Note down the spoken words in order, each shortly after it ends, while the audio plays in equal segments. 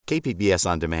KPBS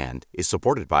On Demand is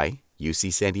supported by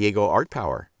UC San Diego Art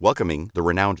Power, welcoming the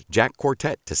renowned Jack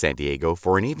Quartet to San Diego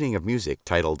for an evening of music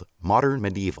titled Modern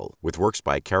Medieval, with works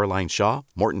by Caroline Shaw,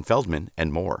 Morton Feldman,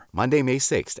 and more. Monday, May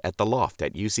 6th at The Loft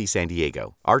at UC San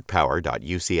Diego,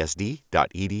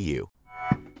 artpower.ucsd.edu.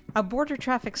 A border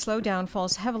traffic slowdown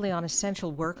falls heavily on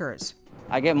essential workers.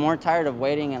 I get more tired of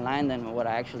waiting in line than what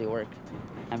I actually work.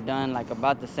 I've done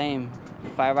about the same,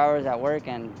 5 hours at work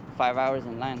and 5 hours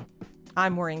in line.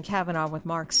 I'm Maureen Cavanaugh with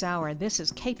Mark Sauer. This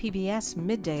is KPBS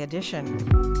Midday Edition.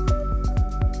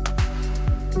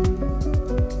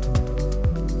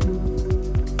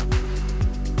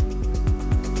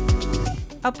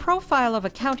 A profile of a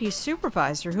county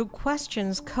supervisor who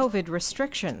questions COVID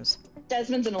restrictions.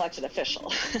 Desmond's an elected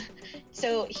official,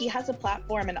 so he has a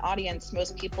platform and audience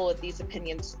most people with these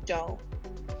opinions don't.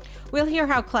 We'll hear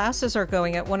how classes are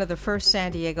going at one of the first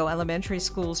San Diego elementary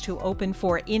schools to open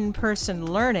for in-person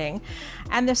learning.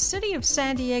 And the City of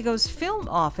San Diego's film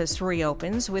office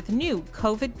reopens with new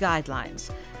COVID guidelines.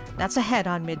 That's ahead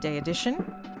on Midday Edition.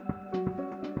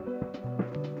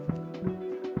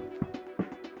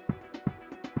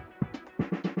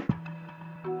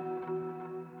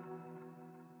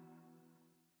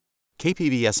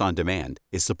 KPBS On Demand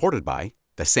is supported by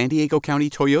the San Diego County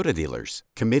Toyota dealers,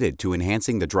 committed to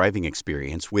enhancing the driving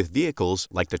experience with vehicles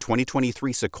like the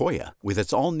 2023 Sequoia, with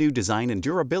its all-new design and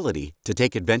durability to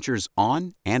take adventures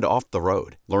on and off the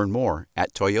road. Learn more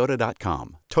at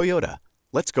toyota.com. Toyota,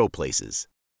 let's go places.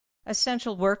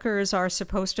 Essential workers are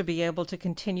supposed to be able to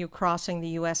continue crossing the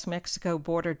U.S.-Mexico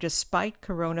border despite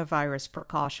coronavirus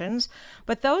precautions,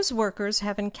 but those workers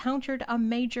have encountered a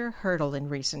major hurdle in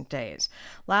recent days.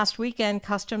 Last weekend,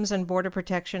 Customs and Border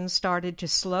Protection started to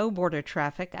slow border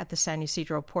traffic at the San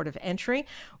Ysidro Port of Entry,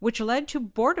 which led to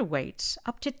border waits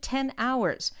up to 10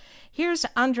 hours. Here's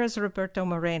Andres Roberto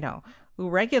Moreno, who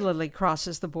regularly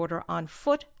crosses the border on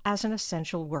foot as an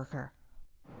essential worker.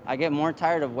 I get more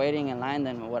tired of waiting in line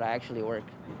than what I actually work.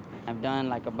 I've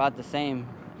done about the same,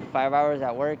 5 hours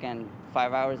at work and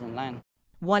 5 hours in line.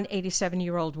 One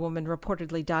 87-year-old woman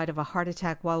reportedly died of a heart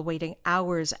attack while waiting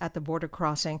hours at the border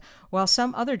crossing, while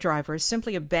some other drivers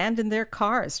simply abandoned their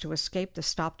cars to escape the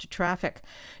stop to traffic.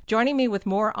 Joining me with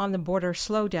more on the border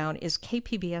slowdown is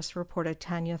KPBS reporter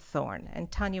Tanya Thorne.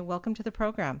 And Tanya, welcome to the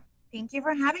program. Thank you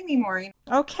for having me, Maureen.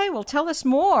 Okay, well, tell us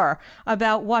more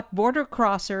about what border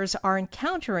crossers are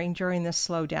encountering during this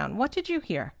slowdown. What did you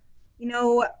hear?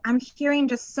 I'm hearing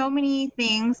just so many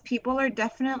things. People are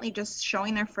definitely just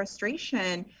showing their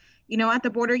frustration. At the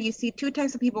border, you see two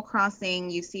types of people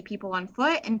crossing. You see people on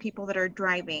foot and people that are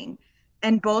driving.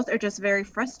 And both are just very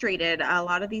frustrated. A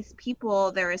lot of these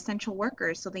people, they're essential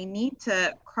workers, so they need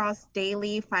to cross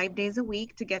daily, 5 days a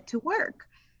week to get to work.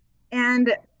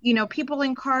 And, people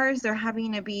in cars, they're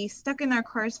having to be stuck in their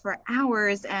cars for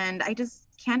hours. And I just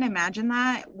can't imagine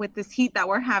that with this heat that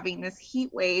we're having, this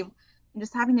heat wave, and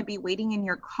just having to be waiting in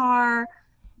your car.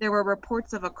 There were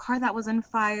reports of a car that was on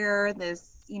fire,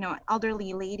 this,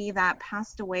 elderly lady that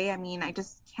passed away. I mean, I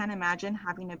just can't imagine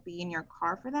having to be in your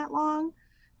car for that long.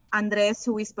 Andres,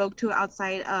 who we spoke to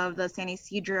outside of the San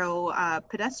Ysidro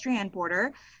pedestrian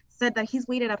border, said that he's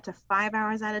waited up to 5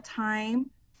 hours at a time.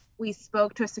 We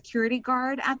spoke to a security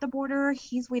guard at the border.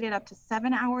 He's waited up to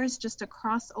 7 hours just to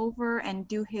cross over and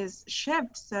do his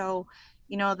shift. So,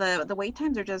 the wait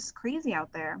times are just crazy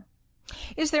out there.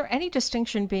 Is there any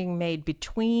distinction being made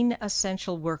between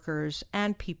essential workers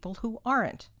and people who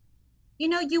aren't?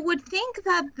 You would think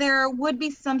that there would be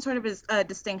some sort of a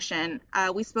distinction.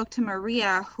 We spoke to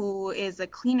Maria, who is a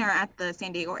cleaner at the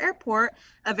San Diego airport,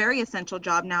 a very essential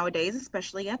job nowadays,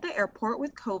 especially at the airport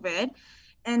with COVID.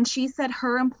 And she said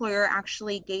her employer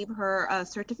actually gave her a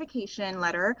certification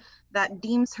letter that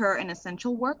deems her an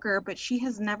essential worker, but she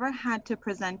has never had to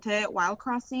present it while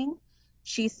crossing.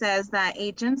 She says that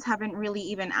agents haven't really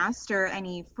even asked her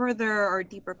any further or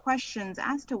deeper questions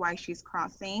as to why she's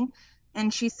crossing.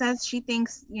 And she says she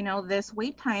thinks, this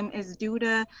wait time is due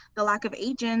to the lack of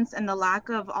agents and the lack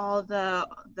of all the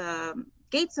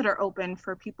gates that are open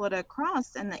for people to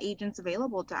cross and the agents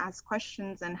available to ask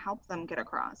questions and help them get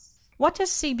across. What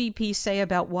does CBP say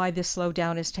about why this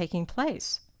slowdown is taking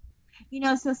place?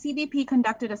 So CBP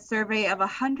conducted a survey of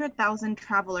 100,000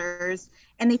 travelers,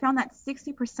 and they found that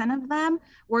 60% of them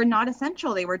were not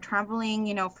essential. They were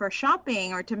traveling, for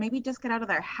shopping or to maybe just get out of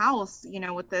their house,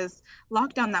 with this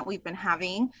lockdown that we've been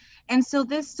having. And so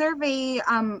this survey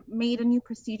made a new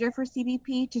procedure for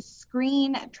CBP to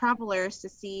screen travelers to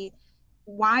see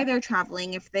why they're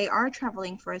traveling, if they are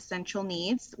traveling for essential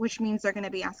needs, which means they're going to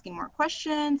be asking more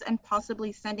questions and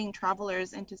possibly sending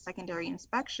travelers into secondary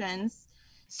inspections.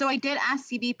 So I did ask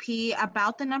CBP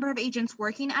about the number of agents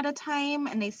working at a time,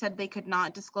 and they said they could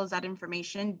not disclose that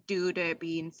information due to it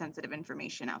being sensitive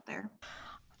information out there.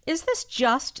 Is this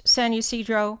just San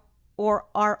Ysidro, or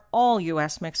are all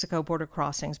U.S.-Mexico border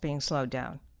crossings being slowed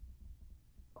down?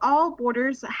 All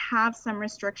borders have some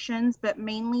restrictions, but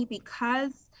mainly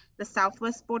because the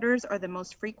southwest borders are the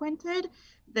most frequented,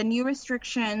 the new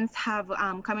restrictions have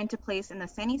come into place in the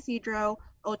San Ysidro,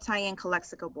 Otay, and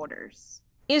Calexico borders.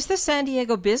 Is the San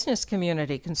Diego business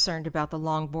community concerned about the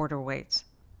long border waits?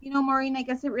 You know, Maureen, I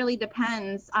guess it really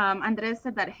depends. Andres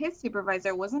said that his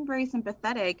supervisor wasn't very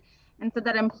sympathetic and said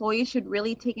that employees should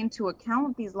really take into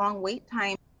account these long wait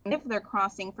times if they're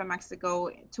crossing from Mexico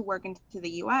to work into the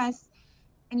U.S.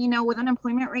 And, you know, with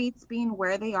unemployment rates being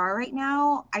where they are right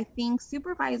now, I think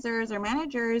supervisors or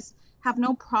managers have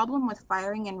no problem with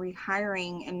firing and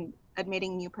rehiring and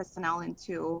admitting new personnel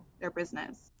into their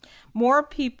business. More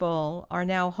people are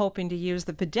now hoping to use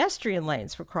the pedestrian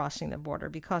lanes for crossing the border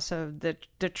because of the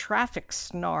traffic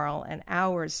snarl and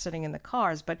hours sitting in the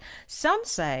cars. But some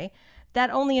say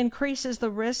that only increases the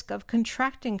risk of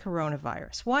contracting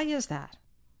coronavirus. Why is that?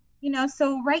 You know,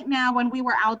 so right now when we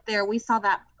were out there, we saw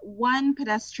that one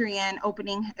pedestrian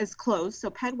opening is closed. So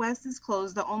Ped West is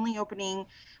closed. The only opening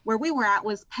where we were at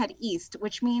was Ped East,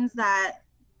 which means that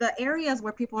the areas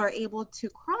where people are able to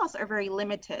cross are very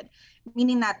limited,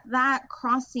 meaning that that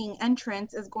crossing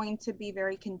entrance is going to be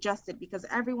very congested because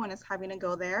everyone is having to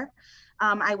go there.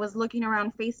 I was looking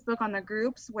around Facebook on the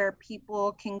groups where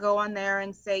people can go on there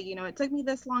and say, you know, it took me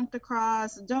this long to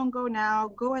cross, don't go now,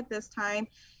 go at this time.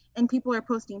 And people are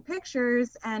posting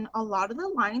pictures, and a lot of the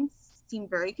lines seem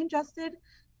very congested.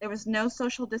 There was no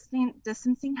social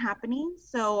distancing happening.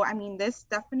 So, I mean, this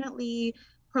definitely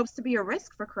proves to be a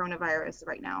risk for coronavirus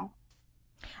right now.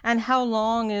 And how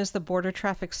long is the border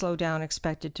traffic slowdown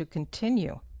expected to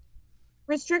continue?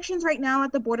 Restrictions right now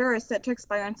at the border are set to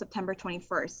expire on September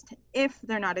 21st, if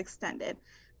they're not extended.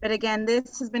 But again,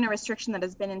 this has been a restriction that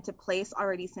has been into place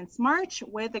already since March,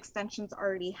 with extensions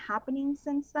already happening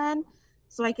since then.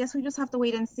 So I guess we just have to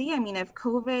wait and see. I mean, if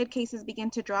COVID cases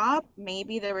begin to drop,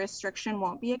 maybe the restriction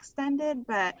won't be extended,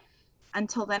 but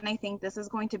until then, I think this is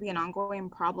going to be an ongoing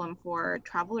problem for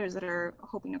travelers that are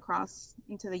hoping to cross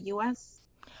into the U.S.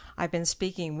 I've been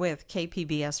speaking with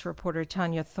KPBS reporter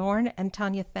Tanya Thorne. And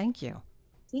Tanya, thank you.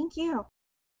 Thank you.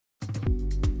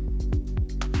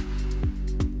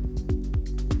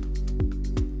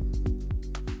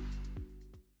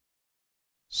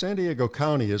 San Diego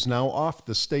County is now off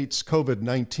the state's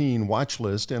COVID-19 watch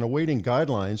list and awaiting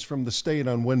guidelines from the state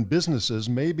on when businesses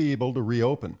may be able to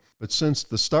reopen. But since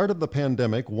the start of the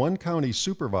pandemic, one county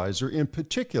supervisor in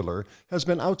particular has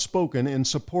been outspoken in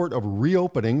support of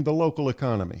reopening the local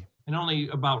economy. And only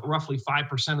about roughly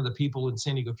 5% of the people in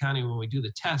San Diego County, when we do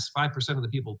the test, 5% of the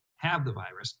people have the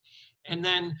virus. And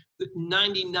then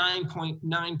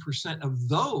 99.9% of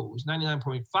those,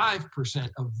 99.5%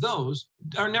 of those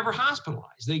are never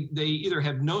hospitalized. They either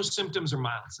have no symptoms or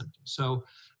mild symptoms. So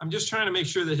I'm just trying to make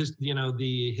sure that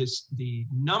the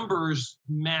numbers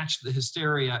match the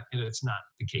hysteria, and it's not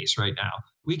the case right now.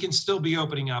 We can still be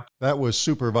opening up. That was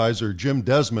Supervisor Jim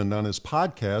Desmond on his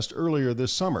podcast earlier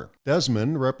this summer.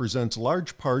 Desmond represents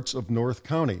large parts of North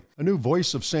County. A new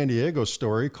Voice of San Diego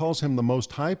story calls him the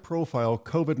most high-profile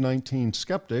COVID-19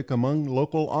 skeptic among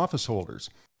local office holders.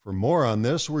 For more on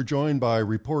this, we're joined by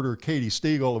reporter Katie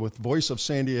Stiegel with Voice of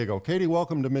San Diego. Katie,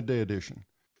 welcome to Midday Edition.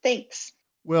 Thanks.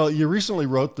 Well, you recently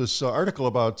wrote this article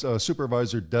about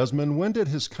Supervisor Desmond. When did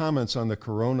his comments on the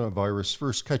coronavirus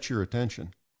first catch your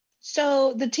attention?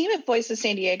 So the team at Voice of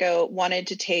San Diego wanted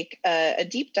to take a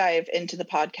deep dive into the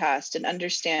podcast and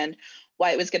understand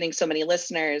why it was getting so many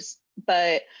listeners,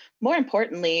 but more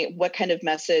importantly, what kind of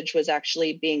message was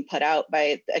actually being put out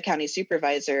by a county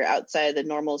supervisor outside the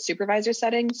normal supervisor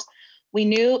settings. We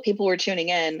knew people were tuning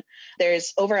in.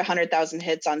 There's over 100,000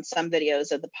 hits on some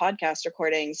videos of the podcast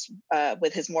recordings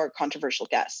with his more controversial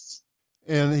guests.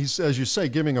 And he's, as you say,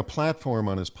 giving a platform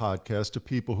on his podcast to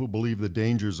people who believe the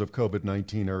dangers of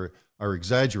COVID-19 are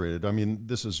exaggerated. I mean,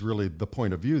 this is really the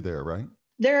point of view there, right?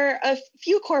 There are a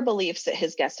few core beliefs that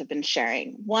his guests have been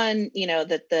sharing. One,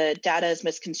 that the data is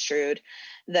misconstrued,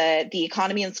 that the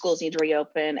economy and schools need to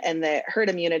reopen, and that herd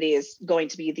immunity is going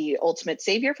to be the ultimate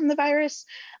savior from the virus.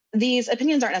 These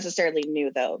opinions aren't necessarily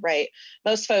new, though, right?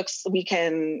 Most folks, we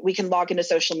can log into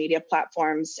social media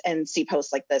platforms and see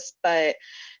posts like this, but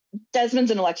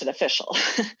Desmond's an elected official.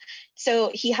 So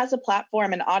he has a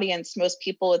platform and audience most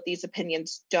people with these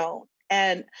opinions don't.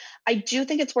 And I do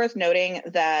think it's worth noting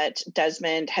that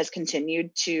Desmond has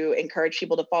continued to encourage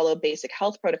people to follow basic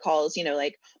health protocols,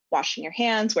 like washing your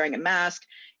hands, wearing a mask,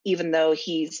 even though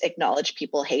he's acknowledged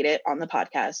people hate it on the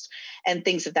podcast and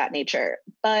things of that nature.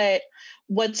 But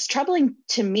what's troubling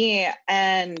to me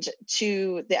and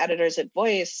to the editors at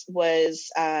Voice was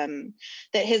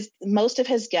that most of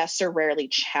his guests are rarely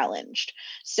challenged.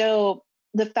 So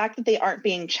the fact that they aren't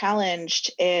being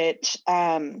challenged, they're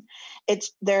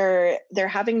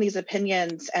having these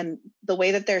opinions, and the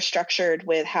way that they're structured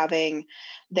with having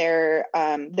their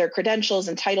credentials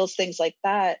and titles, things like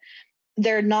that,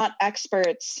 they're not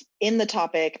experts in the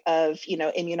topic of,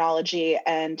 immunology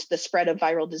and the spread of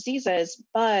viral diseases,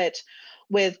 but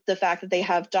with the fact that they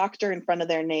have doctor in front of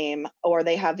their name, or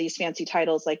they have these fancy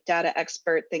titles like data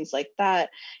expert, things like that,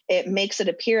 it makes it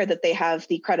appear that they have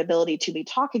the credibility to be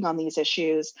talking on these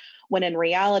issues, when in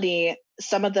reality,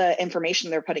 some of the information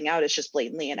they're putting out is just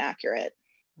blatantly inaccurate.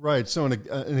 Right. So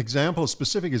a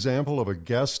specific example of a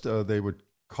guest, they would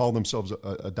call themselves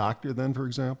a doctor then, for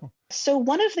example? So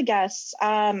one of the guests,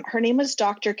 her name was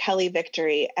Dr. Kelly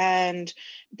Victory, and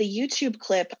the YouTube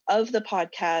clip of the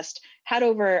podcast had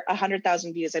over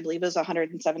 100,000 views. I believe it was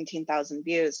 117,000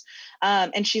 views.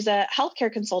 And she's a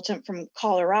healthcare consultant from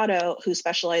Colorado who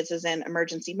specializes in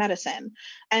emergency medicine.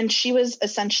 And she was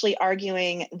essentially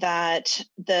arguing that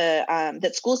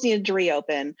that schools needed to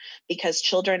reopen because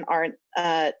children aren't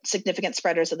significant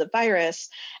spreaders of the virus.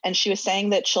 And she was saying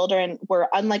that children were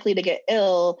unlikely to get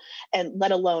ill and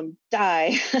let alone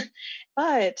die.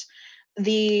 But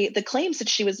the claims that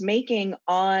she was making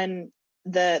on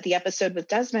the episode with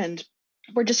Desmond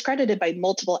were discredited by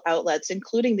multiple outlets,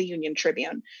 including the Union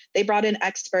Tribune. They brought in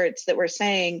experts that were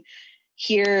saying,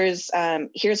 here's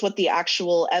what the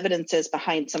actual evidence is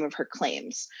behind some of her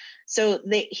claims. So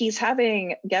he's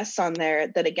having guests on there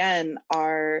that, again,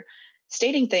 are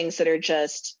stating things that are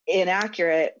just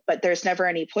inaccurate, but there's never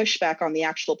any pushback on the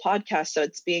actual podcast. So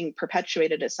it's being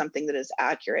perpetuated as something that is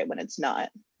accurate when it's not.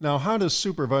 Now, how does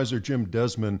Supervisor Jim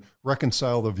Desmond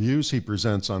reconcile the views he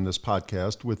presents on this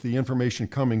podcast with the information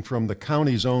coming from the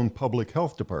county's own public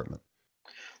health department?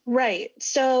 Right.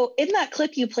 So in that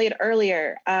clip you played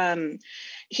earlier,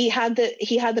 he had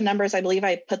the numbers. I believe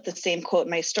I put the same quote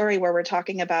in my story where we're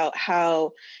talking about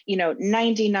how,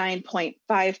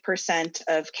 99.5%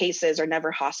 of cases are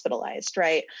never hospitalized,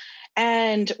 right?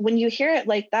 And when you hear it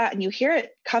like that, and you hear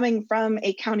it coming from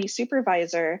a county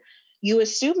supervisor, you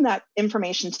assume that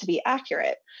information to be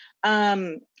accurate.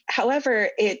 However,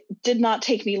 it did not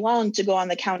take me long to go on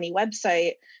the county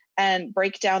website and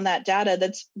break down that data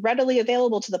that's readily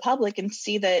available to the public and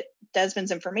see that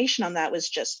Desmond's information on that was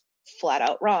just flat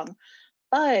out wrong.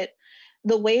 But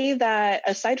the way that,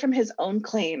 aside from his own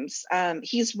claims,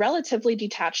 he's relatively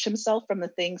detached himself from the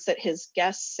things that his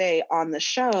guests say on the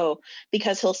show,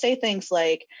 because he'll say things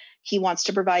like he wants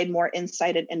to provide more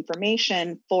insight and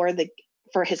information for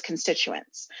his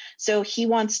constituents. So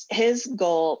his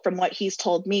goal, from what he's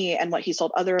told me and what he's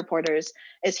told other reporters,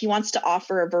 is he wants to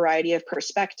offer a variety of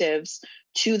perspectives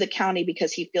to the county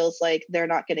because he feels like they're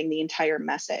not getting the entire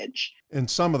message. And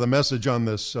some of the message on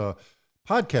this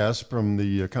podcast from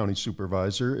the county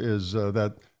supervisor is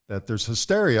that there's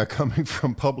hysteria coming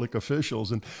from public officials.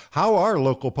 And how are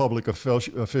local public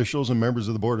officials and members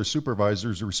of the Board of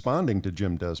Supervisors responding to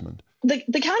Jim Desmond?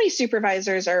 The county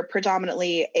supervisors are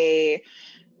predominantly a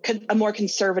more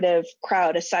conservative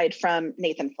crowd, aside from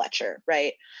Nathan Fletcher,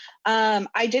 right?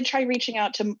 I did try reaching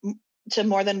out to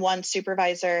more than one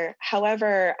supervisor.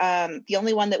 However, the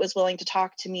only one that was willing to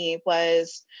talk to me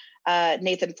was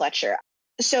Nathan Fletcher.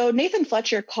 So Nathan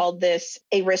Fletcher called this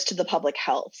a risk to the public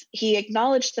health. He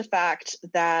acknowledged the fact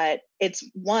that it's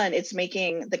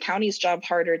making the county's job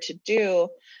harder to do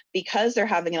because they're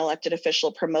having an elected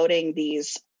official promoting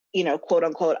these, quote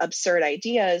unquote, absurd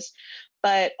ideas.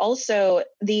 But also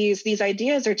these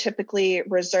ideas are typically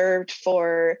reserved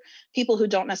for people who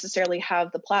don't necessarily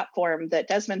have the platform that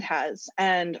Desmond has.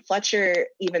 And Fletcher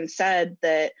even said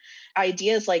that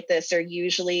ideas like this are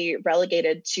usually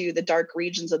relegated to the dark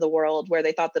regions of the world where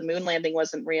they thought the moon landing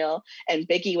wasn't real and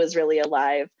Biggie was really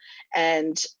alive.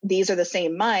 And these are the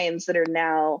same minds that are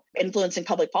now influencing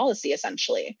public policy,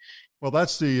 essentially. Well,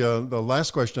 that's the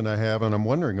last question I have, and I'm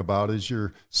wondering about is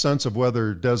your sense of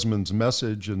whether Desmond's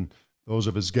message and those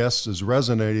of his guests is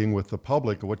resonating with the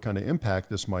public, and what kind of impact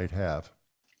this might have.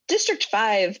 District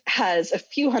 5 has a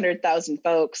few 100,000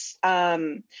 folks,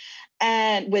 and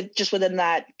within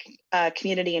that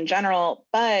community in general.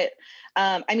 But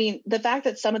the fact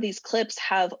that some of these clips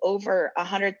have over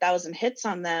 100,000 hits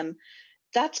on them,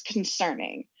 that's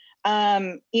concerning.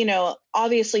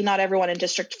 Obviously not everyone in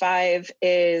District 5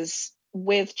 is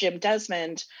with Jim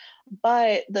Desmond,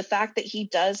 but the fact that he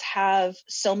does have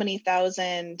so many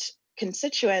thousand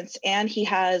constituents and he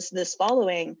has this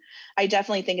following, I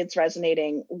definitely think it's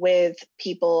resonating with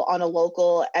people on a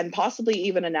local and possibly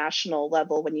even a national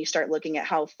level when you start looking at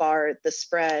how far the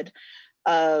spread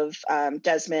of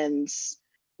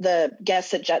the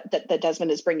guests that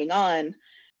Desmond is bringing on,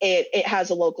 it has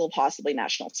a local, possibly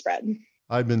national spread.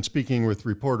 I've been speaking with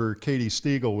reporter Katie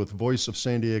Stiegel with Voice of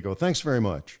San Diego. Thanks very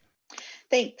much.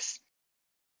 Thanks.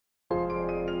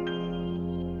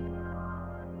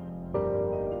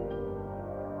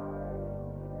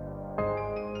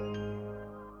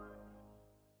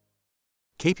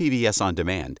 KPBS On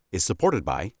Demand is supported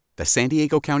by the San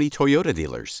Diego County Toyota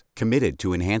dealers, committed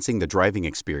to enhancing the driving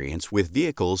experience with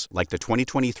vehicles like the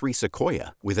 2023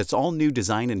 Sequoia, with its all-new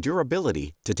design and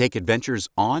durability to take adventures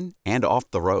on and off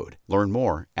the road. Learn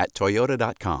more at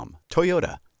toyota.com.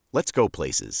 Toyota, let's go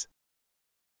places.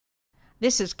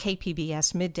 This is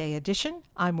KPBS Midday Edition.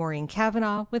 I'm Maureen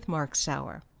Cavanaugh with Mark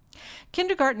Sauer.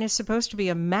 Kindergarten is supposed to be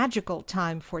a magical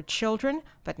time for children,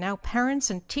 but now parents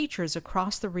and teachers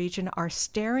across the region are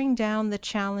staring down the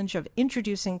challenge of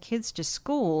introducing kids to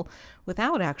school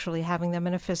without actually having them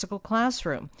in a physical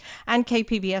classroom. And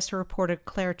KPBS reporter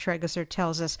Claire Trageser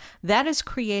tells us that is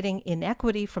creating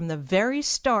inequity from the very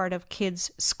start of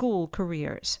kids' school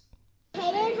careers.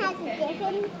 Hayden has a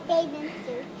different bathing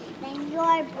suit than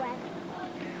your brother.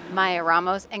 Maya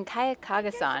Ramos and Kaya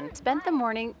Kagasan spent the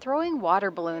morning throwing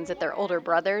water balloons at their older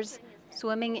brothers,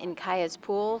 swimming in Kaya's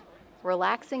pool,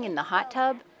 relaxing in the hot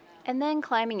tub, and then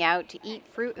climbing out to eat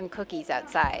fruit and cookies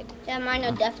outside. Yeah, mine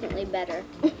are definitely better.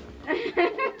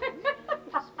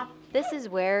 This is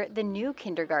where the new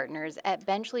kindergartners at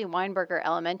Benchley Weinberger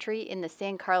Elementary in the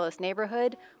San Carlos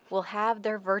neighborhood will have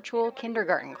their virtual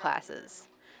kindergarten classes.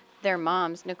 Their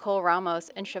moms, Nicole Ramos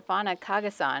and Shafana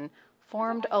Kagasan,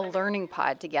 formed a learning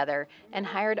pod together and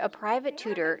hired a private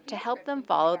tutor to help them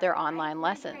follow their online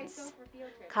lessons.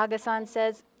 Kagasan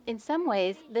says, in some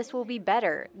ways, this will be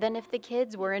better than if the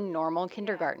kids were in normal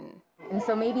kindergarten. And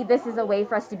so maybe this is a way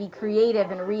for us to be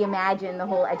creative and reimagine the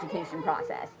whole education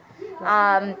process.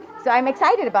 So I'm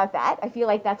excited about that. I feel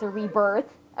like that's a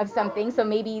rebirth of something. So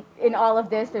maybe in all of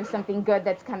this, there's something good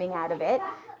that's coming out of it.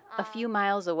 A few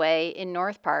miles away in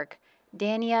North Park,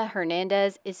 Dania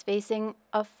Hernandez is facing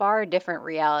a far different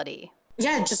reality.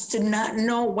 Yeah, just to not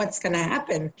know what's going to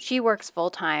happen. She works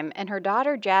full-time, and her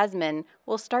daughter Jasmine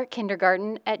will start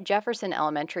kindergarten at Jefferson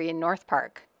Elementary in North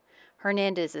Park.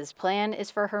 Hernandez's plan is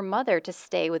for her mother to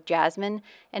stay with Jasmine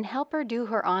and help her do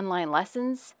her online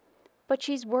lessons, but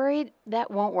she's worried that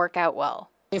won't work out well.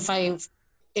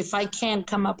 If I can't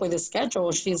come up with a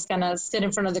schedule, she's going to sit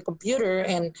in front of the computer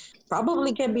and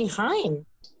probably get behind.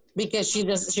 Because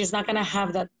she's not going to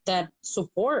have that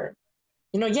support.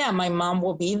 You know, yeah, my mom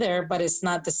will be there, but it's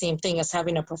not the same thing as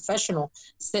having a professional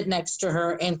sit next to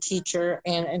her and teach her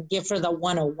and give her the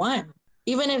 101.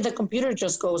 Even if the computer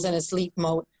just goes in a sleep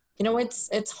mode, you know,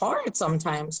 it's hard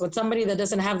sometimes with somebody that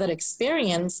doesn't have that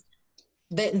experience.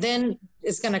 Then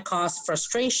it's going to cause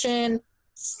frustration,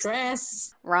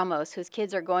 stress. Ramos, whose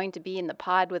kids are going to be in the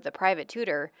pod with a private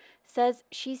tutor, says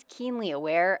she's keenly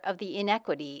aware of the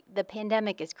inequity the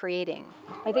pandemic is creating.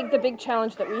 I think the big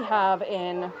challenge that we have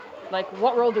in, like,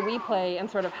 what role do we play in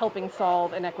sort of helping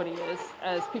solve inequity is,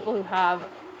 as people who have,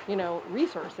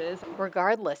 resources.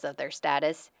 Regardless of their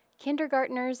status,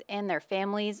 kindergartners and their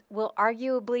families will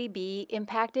arguably be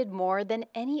impacted more than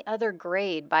any other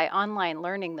grade by online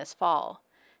learning this fall.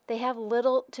 They have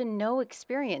little to no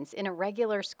experience in a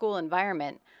regular school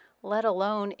environment, let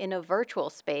alone in a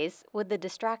virtual space with the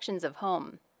distractions of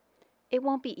home. It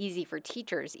won't be easy for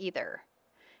teachers either.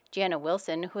 Jana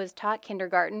Wilson, who has taught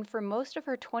kindergarten for most of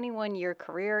her 21-year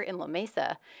career in La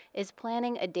Mesa, is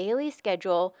planning a daily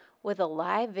schedule with a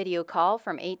live video call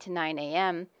from 8 to 9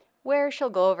 a.m., where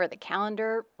she'll go over the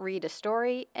calendar, read a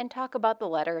story, and talk about the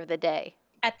letter of the day.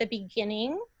 At the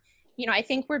beginning, I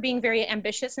think we're being very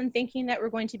ambitious in thinking that we're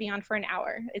going to be on for an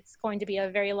hour. It's going to be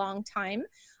a very long time.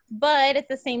 But at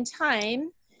the same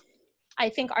time, I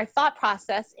think our thought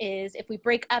process is if we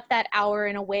break up that hour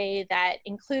in a way that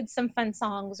includes some fun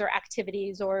songs or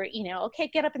activities or, okay,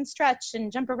 get up and stretch and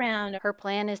jump around. Her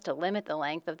plan is to limit the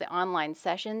length of the online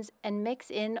sessions and mix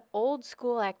in old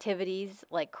school activities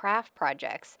like craft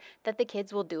projects that the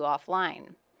kids will do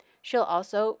offline. She'll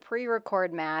also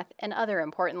pre-record math and other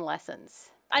important lessons.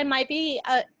 I might be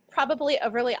probably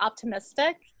overly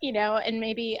optimistic, and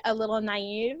maybe a little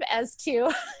naive as to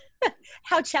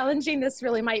how challenging this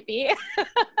really might be.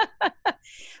 But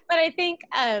I think,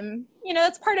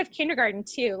 that's part of kindergarten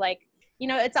too.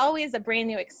 It's always a brand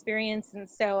new experience. And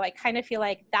so I kind of feel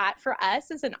like that for us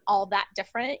isn't all that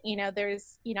different.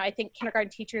 I think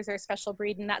kindergarten teachers are a special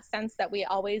breed in that sense that we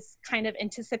always kind of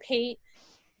anticipate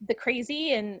the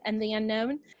crazy and the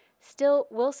unknown. Still,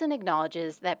 Wilson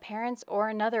acknowledges that parents or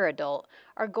another adult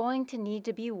are going to need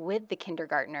to be with the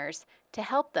kindergartners to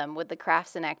help them with the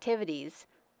crafts and activities,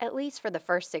 at least for the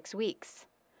first 6 weeks.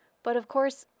 But of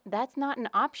course, that's not an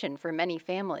option for many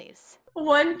families.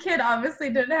 One kid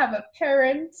obviously didn't have a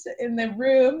parent in the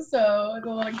room, so the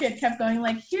little kid kept going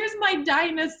like, here's my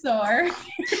dinosaur.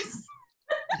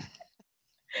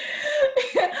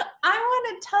 I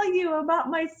want to tell you about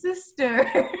my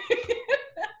sister.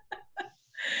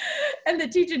 And the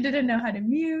teacher didn't know how to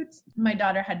mute. My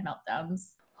daughter had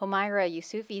meltdowns. Humaira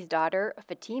Yusufi's daughter,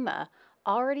 Fatima,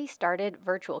 already started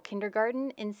virtual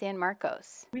kindergarten in San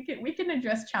Marcos. We can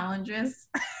address challenges,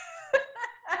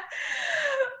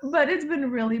 but it's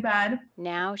been really bad.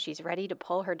 Now she's ready to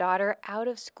pull her daughter out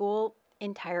of school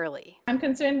entirely. I'm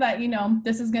concerned that,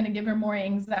 this is going to give her more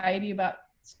anxiety about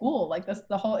school. Like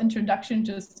the whole introduction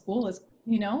to school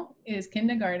is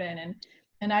kindergarten.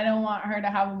 And I don't want her to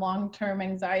have long-term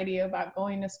anxiety about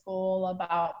going to school,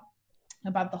 about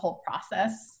the whole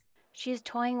process. She's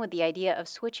toying with the idea of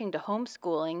switching to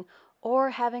homeschooling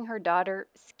or having her daughter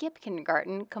skip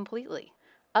kindergarten completely.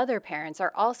 Other parents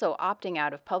are also opting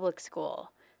out of public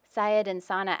school. Syed and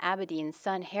Sana Abedin's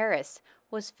son Harris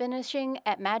was finishing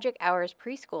at Magic Hours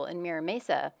Preschool in Mira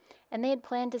Mesa, and they had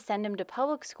planned to send him to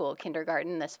public school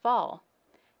kindergarten this fall.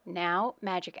 Now,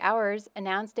 Magic Hours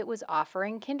announced it was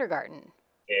offering kindergarten.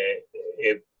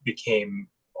 It became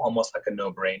almost like a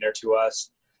no-brainer to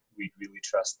us. We really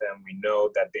trust them. We know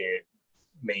that they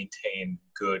maintain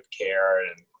good care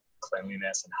and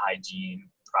cleanliness and hygiene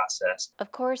process.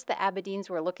 Of course, the Abedins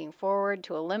were looking forward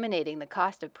to eliminating the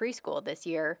cost of preschool this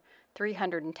year,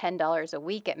 $310 a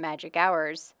week at Magic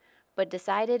Hours, but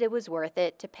decided it was worth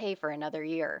it to pay for another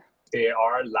year. They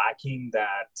are lacking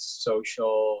that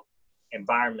social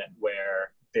environment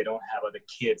where they don't have other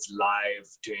kids live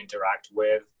to interact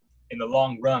with. In the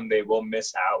long run, they will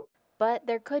miss out. But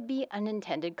there could be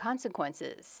unintended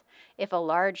consequences. If a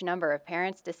large number of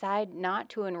parents decide not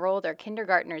to enroll their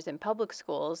kindergartners in public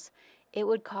schools, it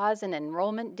would cause an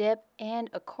enrollment dip and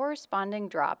a corresponding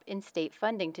drop in state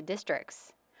funding to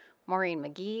districts. Maureen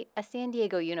McGee, a San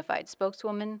Diego Unified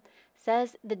spokeswoman,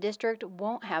 says the district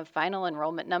won't have final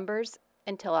enrollment numbers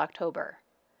until October.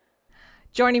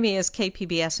 Joining me is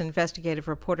KPBS investigative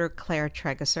reporter Claire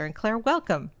Trageser. And Claire,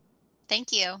 welcome.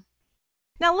 Thank you.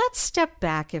 Now let's step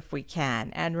back if we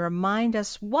can and remind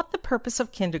us what the purpose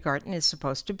of kindergarten is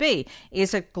supposed to be.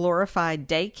 Is it glorified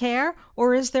daycare,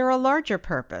 or is there a larger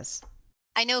purpose?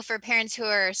 I know for parents who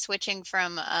are switching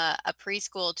from a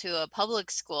preschool to a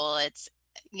public school, it's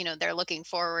they're looking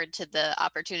forward to the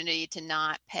opportunity to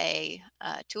not pay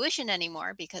tuition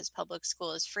anymore because public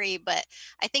school is free. But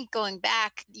I think going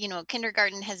back,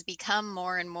 kindergarten has become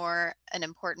more and more an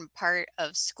important part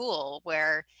of school,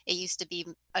 where it used to be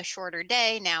a shorter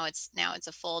day. Now it's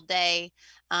a full day.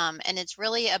 And it's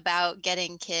really about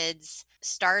getting kids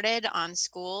started on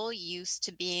school, used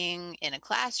to being in a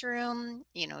classroom,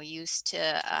 used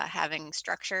to having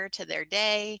structure to their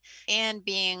day and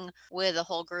being with a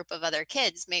whole group of other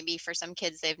kids. Maybe for some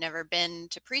kids, they've never been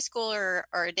to preschool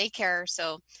or a daycare.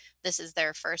 So this is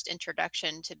their first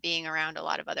introduction to being around a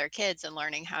lot of other kids and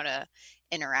learning how to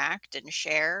interact and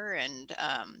share and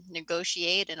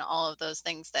negotiate and all of those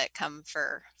things that come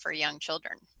for young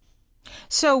children.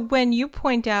 So when you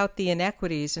point out the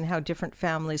inequities and how different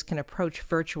families can approach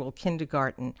virtual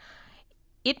kindergarten,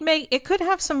 it could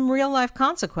have some real life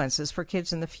consequences for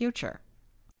kids in the future.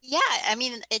 Yeah, I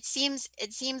mean, it seems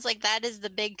like that is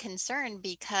the big concern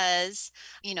because,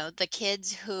 the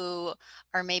kids who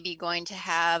are maybe going to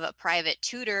have a private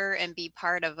tutor and be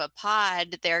part of a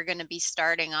pod, they're going to be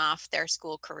starting off their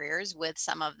school careers with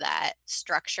some of that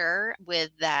structure, with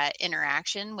that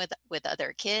interaction with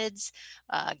other kids,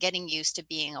 getting used to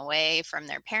being away from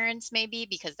their parents maybe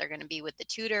because they're going to be with the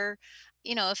tutor.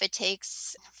 If it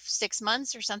takes 6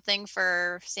 months or something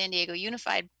for San Diego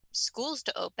Unified schools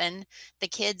to open, the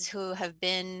kids who have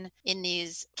been in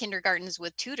these kindergartens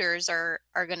with tutors are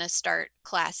going to start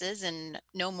classes and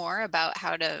know more about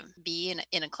how to be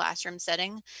in a classroom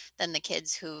setting than the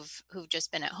kids who've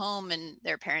just been at home and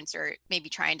their parents are maybe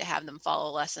trying to have them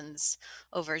follow lessons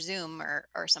over Zoom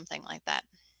or something like that.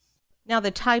 Now,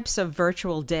 the types of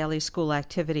virtual daily school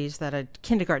activities that a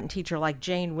kindergarten teacher like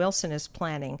Jane Wilson is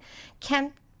planning,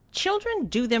 can children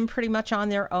do them pretty much on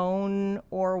their own,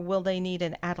 or will they need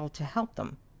an adult to help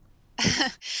them?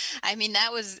 I mean,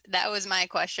 that was my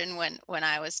question when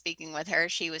I was speaking with her.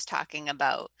 She was talking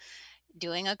about,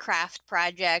 doing a craft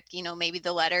project. Maybe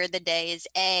the letter of the day is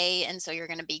A, and so you're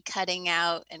going to be cutting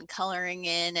out and coloring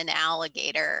in an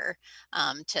alligator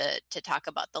to talk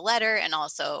about the letter, and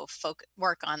also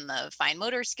work on the fine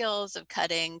motor skills of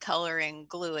cutting, coloring,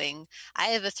 gluing. I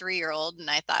have a 3-year-old, and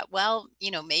I thought, well,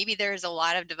 maybe there's a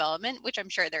lot of development, which I'm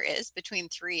sure there is, between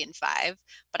 3 and 5,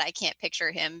 but I can't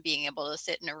picture him being able to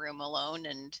sit in a room alone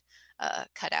and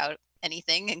cut out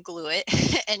anything and glue it.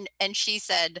 and she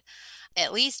said,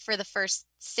 at least for the first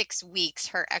 6 weeks,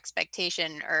 her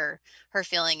expectation or her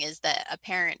feeling is that a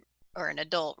parent or an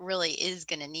adult really is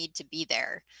going to need to be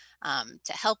there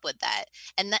to help with that.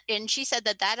 And she said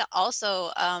that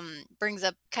also brings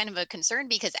up kind of a concern,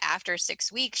 because after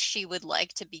 6 weeks, she would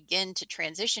like to begin to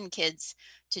transition kids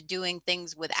to doing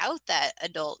things without that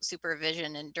adult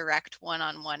supervision and direct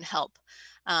one-on-one help.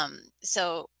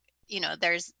 So,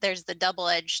 there's the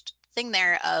double-edged thing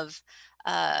there of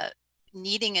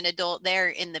needing an adult there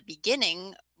in the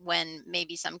beginning, when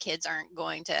maybe some kids aren't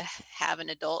going to have an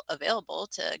adult available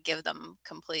to give them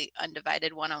complete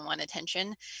undivided one-on-one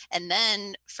attention. And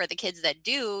then for the kids that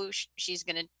do, she's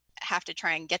going to have to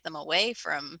try and get them away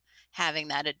from having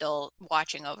that adult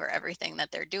watching over everything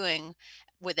that they're doing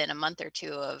within a month or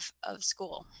two of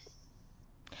school.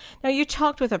 Now, you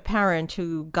talked with a parent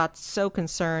who got so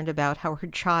concerned about how her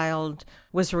child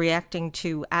was reacting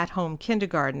to at-home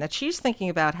kindergarten that she's thinking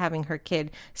about having her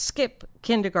kid skip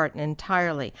kindergarten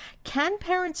entirely. Can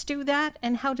parents do that,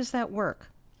 and how does that work?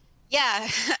 Yeah,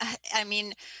 I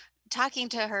mean, talking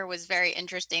to her was very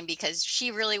interesting, because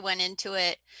she really went into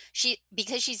it.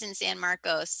 Because she's in San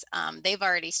Marcos, they've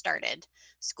already started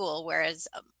school, whereas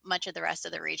much of the rest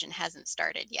of the region hasn't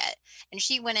started yet. And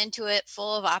she went into it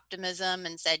full of optimism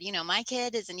and said, my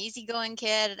kid is an easygoing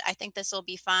kid. I think this will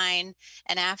be fine.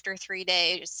 And after 3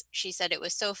 days, she said it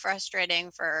was so frustrating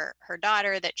for her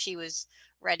daughter that she was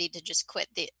ready to just quit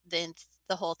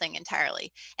the whole thing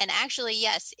entirely. And actually,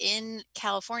 yes, in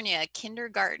California,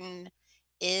 kindergarten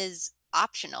is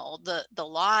optional. The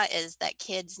law is that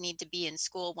kids need to be in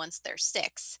school once they're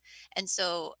 6. And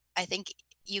so I think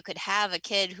you could have a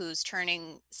kid who's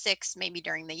turning 6 maybe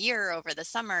during the year over the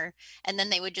summer, and then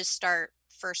they would just start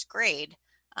first grade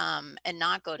and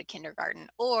not go to kindergarten.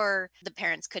 Or the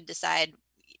parents could decide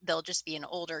they'll just be an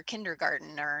older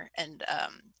kindergartner and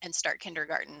start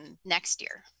kindergarten next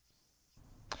year.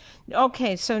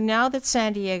 Okay, so now that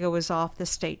San Diego is off the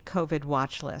state COVID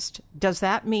watch list, does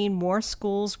that mean more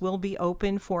schools will be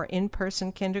open for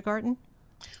in-person kindergarten?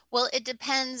 Well, it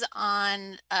depends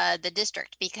on the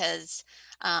district, because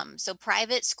so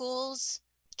private schools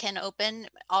can open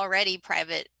already.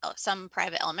 Some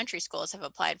private elementary schools have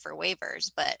applied for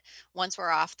waivers, but once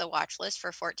we're off the watch list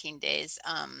for 14 days,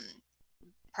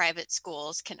 private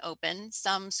schools can open.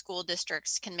 Some school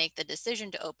districts can make the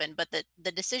decision to open, but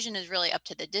the decision is really up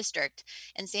to the district.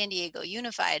 And San Diego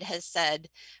Unified has said,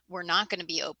 we're not going to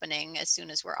be opening as soon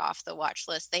as we're off the watch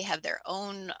list. They have their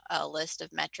own list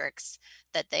of metrics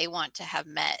that they want to have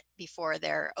met before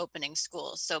they're opening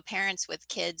schools. So parents with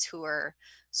kids who are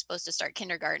supposed to start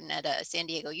kindergarten at a San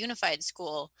Diego Unified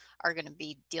school are going to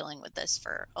be dealing with this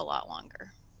for a lot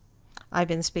longer. I've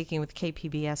been speaking with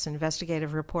KPBS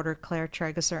investigative reporter Claire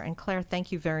Trageser. And Claire, thank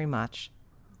you very much.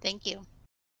 Thank you.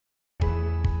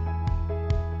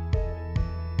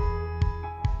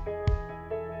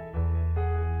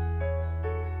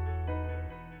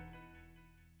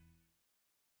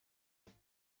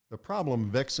 The problem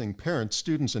vexing parents,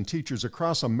 students, and teachers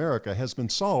across America has been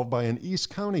solved by an East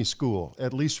County school,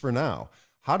 at least for now.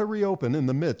 How to reopen in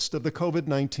the midst of the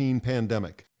COVID-19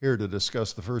 pandemic. Here to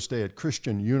discuss the first day at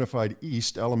Christian Unified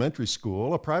East Elementary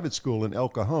School, a private school in El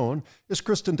Cajon, is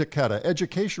Kristen Taketa,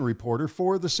 education reporter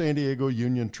for the San Diego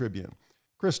Union-Tribune.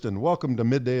 Kristen, welcome to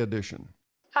Midday Edition.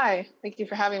 Hi, thank you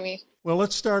for having me. Well,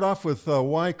 let's start off with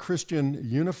why Christian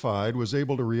Unified was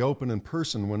able to reopen in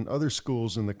person when other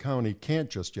schools in the county can't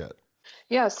just yet.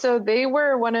 Yeah, so they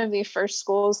were one of the first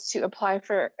schools to apply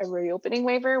for a reopening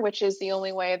waiver, which is the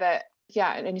only way that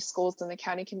any schools in the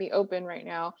county can be open right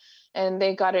now. And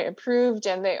they got it approved,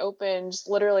 and they opened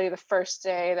literally the first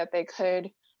day that they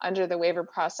could under the waiver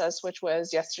process, which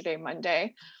was yesterday,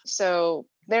 Monday. So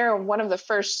they're one of the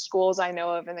first schools I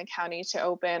know of in the county to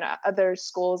open. Other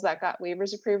schools that got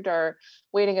waivers approved are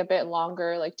waiting a bit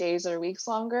longer, like days or weeks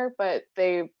longer, but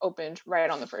they opened right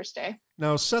on the first day.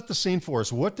 Now, set the scene for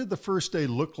us. What did the first day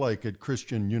look like at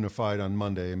Christian Unified on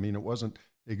Monday? I mean, it wasn't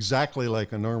exactly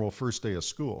like a normal first day of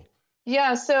school.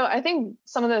 Yeah, so I think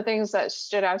some of the things that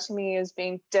stood out to me as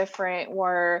being different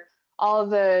were all of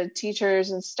the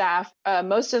teachers and staff.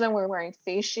 Most of them were wearing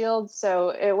face shields, so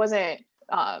it wasn't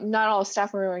not all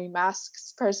staff were wearing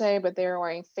masks per se, but they were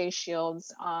wearing face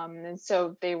shields. And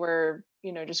so they were,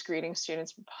 just greeting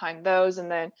students behind those.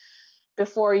 And then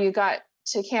before you got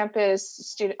to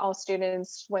campus, all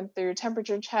students went through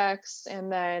temperature checks.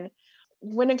 And then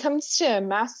when it comes to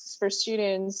masks for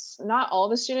students, not all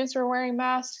the students were wearing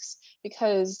masks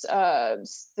because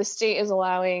the state is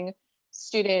allowing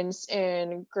students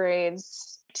in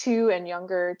grades 2 and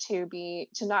younger to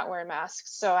not wear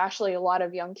masks. So actually a lot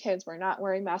of young kids were not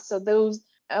wearing masks. So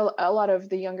a lot of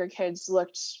the younger kids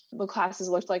the classes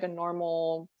looked like a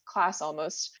normal class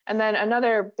almost. And then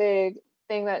another big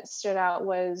thing that stood out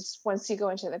was once you go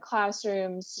into the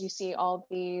classrooms, you see all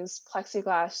these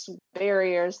plexiglass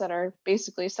barriers that are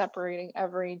basically separating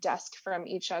every desk from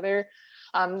each other.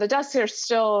 The desks are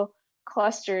still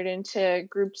clustered into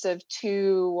groups of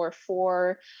 2 or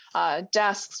 4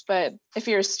 desks, but if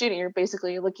you're a student, you're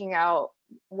basically looking out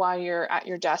while you're at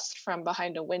your desk from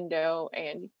behind a window,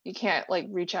 and you can't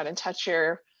reach out and touch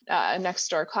your next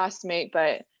door classmate.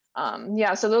 But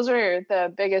so those are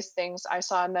the biggest things I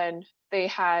saw. And then they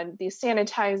had these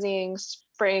sanitizing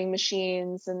spraying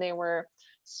machines, and they were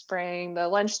spraying the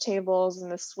lunch tables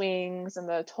and the swings and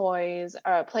the toys,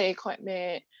 play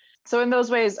equipment. So in those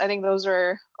ways, I think those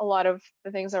are a lot of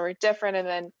the things that were different. And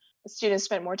then the students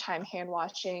spent more time hand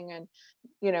washing and,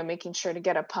 making sure to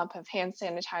get a pump of hand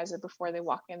sanitizer before they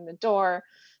walk in the door.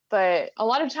 But a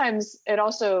lot of times it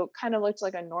also kind of looked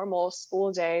like a normal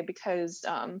school day because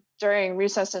during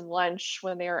recess and lunch,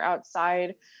 when they were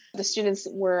outside, the students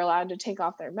were allowed to take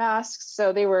off their masks.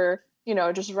 So they were,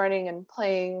 just running and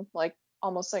playing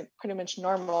almost pretty much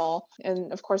normal.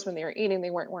 And of course, when they were eating,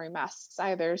 they weren't wearing masks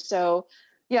either. So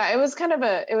yeah, it was kind of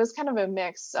a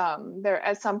mix. There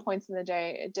at some points in the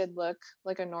day, it did look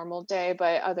like a normal day,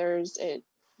 but others it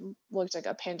looked like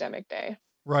a pandemic day.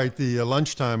 Right. The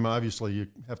lunchtime, obviously, you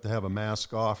have to have a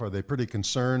mask off. Are they pretty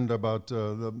concerned about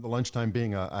the lunchtime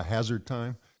being a hazard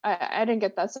time? I didn't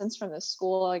get that sense from the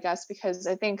school, I guess, because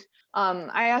I think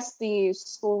I asked the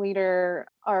school leader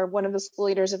or one of the school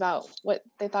leaders about what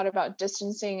they thought about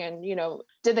distancing and,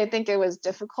 did they think it was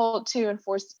difficult to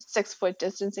enforce 6-foot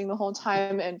distancing the whole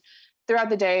time? And throughout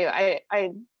the day, I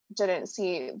didn't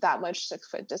see that much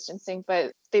 6-foot distancing,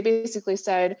 but they basically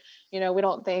said, we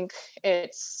don't think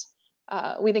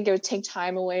we think it would take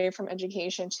time away from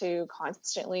education to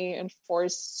constantly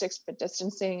enforce 6-foot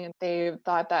distancing. And they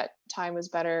thought that time was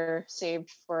better saved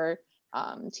for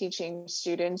teaching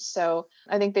students. So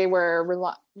I think they were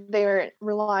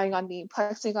relying on the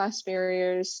plexiglass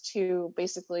barriers to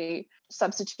basically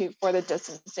substitute for the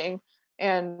distancing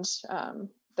and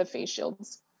the face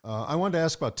shields. I wanted to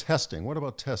ask about testing. What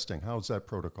about testing? How's that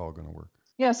protocol going to work?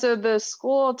 Yeah, so the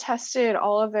school tested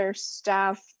all of their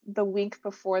staff the week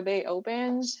before they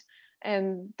opened,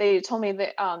 and they told me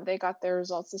that they got their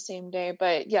results the same day.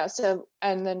 But yeah,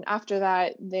 and then after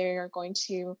that, they are going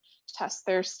to test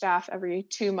their staff every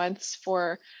 2 months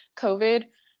for COVID.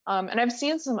 And I've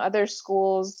seen some other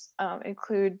schools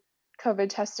include COVID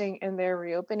testing in their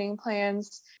reopening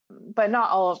plans, but not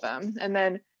all of them. And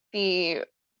then the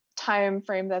time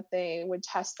frame that they would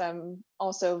test them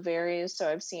also varies. So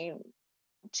I've seen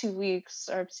 2 weeks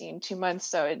or I've seen 2 months.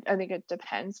 So I think it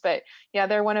depends. But yeah,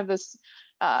 they're one of this,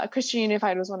 Christian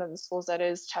Unified was one of the schools that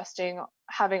is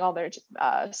having all their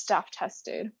staff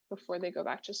tested before they go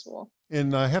back to school.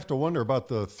 And I have to wonder about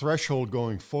the threshold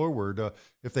going forward.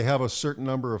 If they have a certain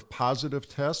number of positive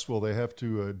tests, will they have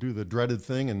to do the dreaded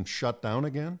thing and shut down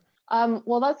again?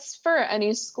 Well, that's for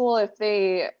any school. If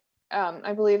they,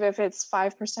 I believe if it's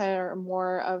 5% or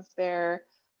more of the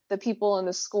people in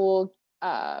the school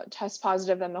test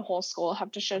positive, then the whole school will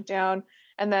have to shut down.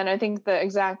 And then I think the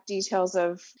exact details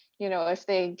of, if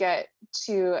they get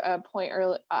to a point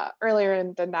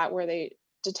earlier than that where they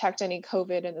detect any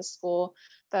COVID in the school,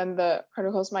 then the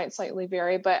protocols might slightly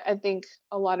vary. But I think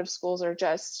a lot of schools are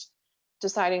just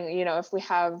deciding, if we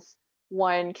have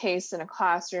one case in a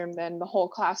classroom, then the whole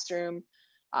classroom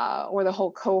or the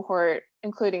whole cohort,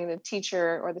 including the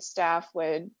teacher or the staff,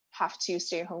 would have to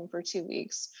stay home for 2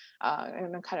 weeks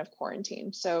in a kind of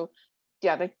quarantine. So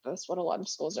yeah, that's what a lot of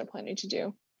schools are planning to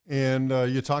do. And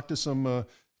you talked to some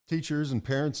teachers and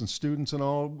parents and students and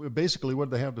all. Basically, what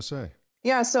did they have to say?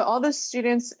 Yeah, so all the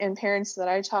students and parents that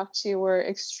I talked to were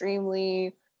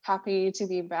extremely happy to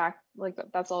be back.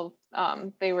 That's all.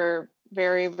 They were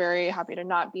very, very happy to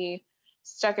not be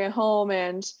stuck at home.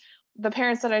 And the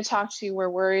parents that I talked to were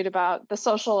worried about the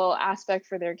social aspect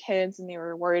for their kids, and they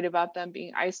were worried about them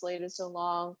being isolated so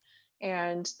long.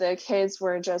 And the kids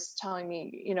were just telling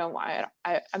me,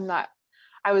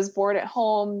 I was bored at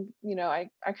home,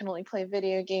 I can only play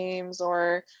video games,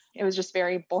 or it was just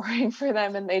very boring for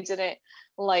them, and they didn't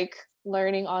like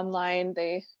learning online.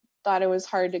 They thought it was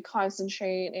hard to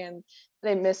concentrate, and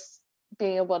they missed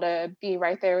being able to be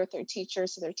right there with their teacher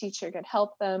so their teacher could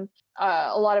help them.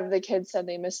 A lot of the kids said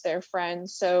they missed their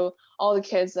friends. So all the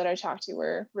kids that I talked to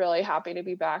were really happy to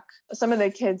be back. Some of the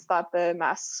kids thought the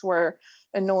masks were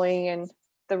annoying and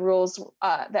the rules,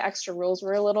 the extra rules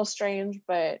were a little strange,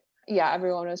 but yeah,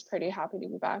 everyone was pretty happy to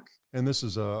be back. And this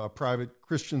is a private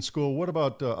Christian school. What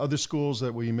about other schools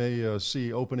that we may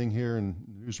see opening here, and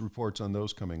news reports on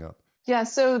those coming up? Yeah,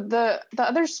 so the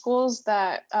other schools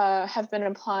that have been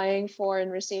applying for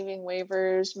and receiving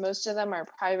waivers, most of them are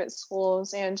private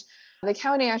schools. And the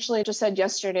county actually just said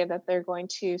yesterday that they're going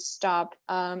to stop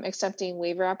accepting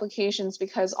waiver applications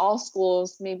because all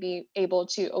schools may be able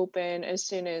to open as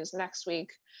soon as next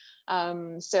week.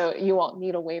 So you won't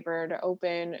need a waiver to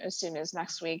open as soon as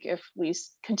next week if we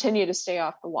continue to stay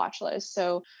off the watch list.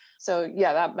 So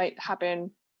yeah, that might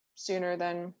happen sooner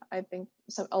than I think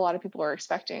a lot of people are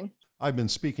expecting. I've been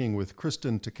speaking with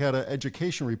Kristen Taketa,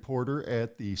 education reporter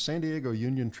at the San Diego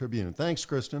Union Tribune. Thanks,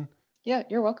 Kristen. Yeah,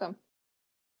 you're welcome.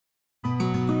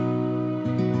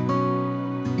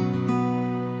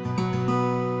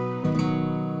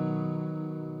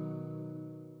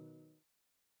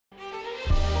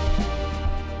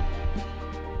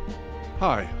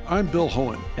 Hi, I'm Bill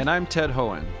Hohen. And I'm Ted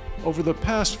Hohen. Over the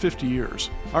past 50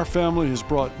 years, our family has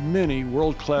brought many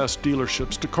world-class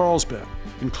dealerships to Carlsbad,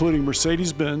 including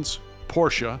Mercedes-Benz,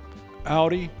 Porsche,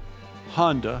 Audi,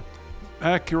 Honda,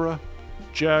 Acura,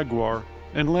 Jaguar,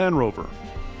 and Land Rover.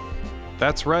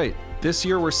 That's right. This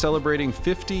year we're celebrating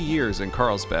 50 years in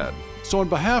Carlsbad. So on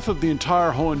behalf of the entire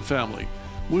Hohen family,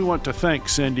 we want to thank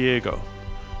San Diego.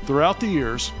 Throughout the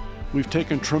years, we've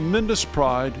taken tremendous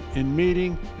pride in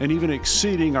meeting and even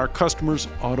exceeding our customers'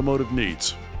 automotive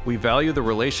needs. We value the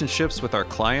relationships with our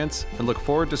clients and look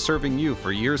forward to serving you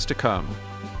for years to come.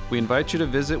 We invite you to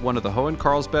visit one of the Hohen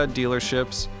Carlsbad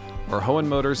dealerships or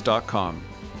hohenmotors.com.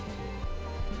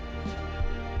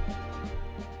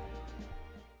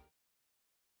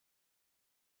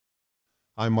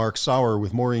 I'm Mark Sauer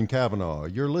with Maureen Cavanaugh.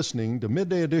 You're listening to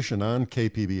Midday Edition on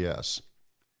KPBS.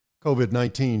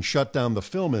 COVID-19 shut down the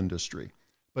film industry,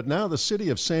 but now the City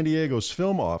of San Diego's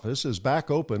film office is back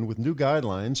open with new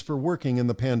guidelines for working in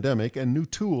the pandemic and new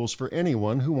tools for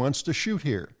anyone who wants to shoot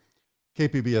here.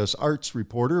 KPBS arts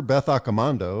reporter Beth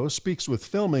Accomando speaks with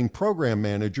filming program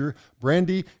manager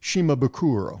Brandy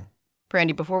Shimabukuro.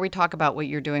 Brandy, before we talk about what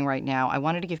you're doing right now, I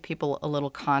wanted to give people a little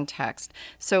context.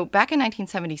 So back in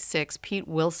 1976, Pete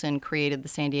Wilson created the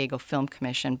San Diego Film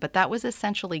Commission, but that was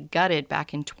essentially gutted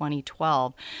back in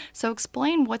 2012. So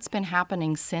explain what's been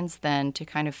happening since then to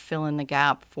kind of fill in the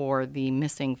gap for the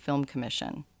missing Film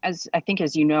Commission. As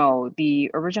you know, the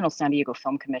original San Diego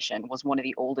Film Commission was one of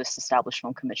the oldest established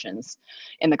film commissions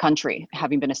in the country,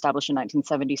 having been established in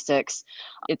 1976.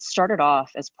 It started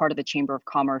off as part of the Chamber of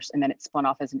Commerce, and then it spun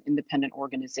off as an independent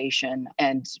organization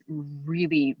and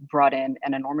really brought in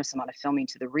an enormous amount of filming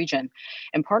to the region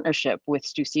in partnership with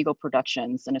Stu Siegel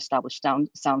Productions, an established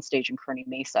soundstage in Kearny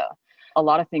Mesa. A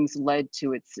lot of things led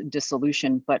to its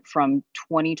dissolution, but from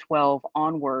 2012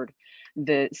 onward,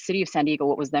 the City of San Diego,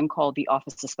 what was then called the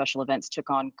Office of Special Events, took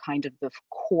on kind of the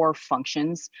core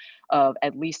functions of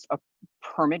at least the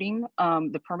permitting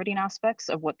aspects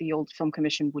of what the old Film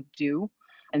Commission would do.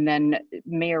 And then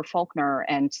Mayor Faulkner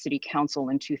and City Council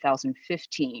in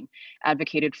 2015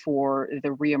 advocated for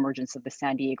the reemergence of the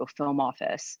San Diego Film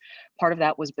Office. Part of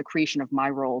that was the creation of my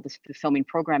role, the filming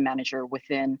program manager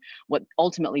within what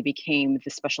ultimately became the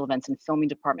Special Events and Filming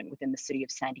Department within the City of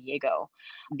San Diego.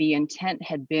 The intent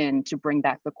had been to bring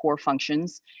back the core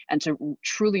functions and to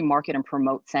truly market and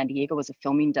promote San Diego as a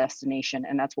filming destination,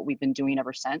 and that's what we've been doing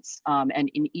ever since. And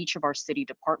in each of our city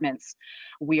departments,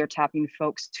 we are tapping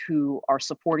folks who are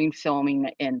supporting filming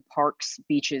in parks,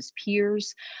 beaches,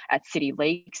 piers, at city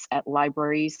lakes, at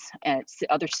libraries, at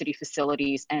other city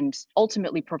facilities, and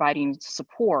ultimately providing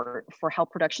support for how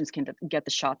productions can get the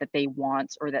shot that they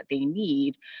want or that they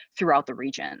need throughout the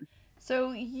region.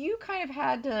 So you kind of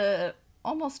had to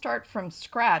almost start from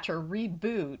scratch or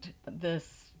reboot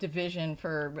this division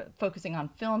for focusing on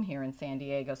film here in San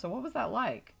Diego. So what was that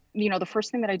like? You know, the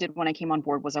first thing that I did when I came on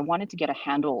board was I wanted to get a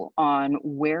handle on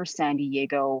where San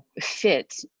Diego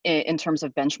fit in terms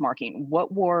of benchmarking.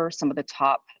 What were some of the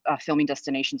top filming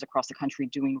destinations across the country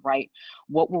doing right?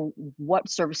 What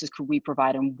services could we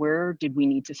provide, and where did we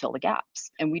need to fill the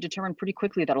gaps? And we determined pretty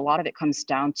quickly that a lot of it comes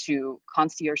down to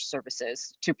concierge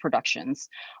services, to productions,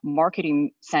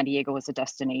 marketing San Diego as a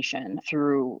destination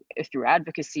through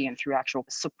advocacy and through actual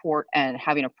support, and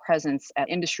having a presence at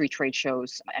industry trade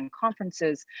shows and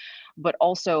conferences, but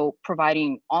also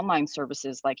providing online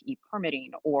services like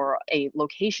e-permitting or a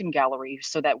location gallery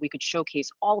so that we could showcase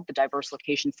all of the diverse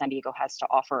locations San Diego has to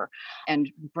offer, and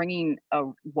bringing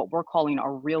what we're calling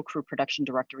our Real Crew production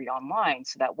directory online,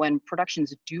 so that when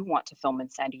productions do want to film in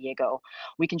San Diego,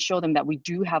 we can show them that we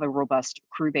do have a robust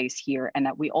crew base here, and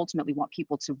that we ultimately want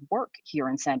people to work here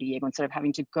in San Diego instead of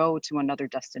having to go to another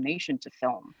destination to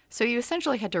film. So you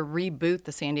essentially had to reboot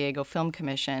the San Diego Film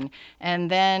Commission,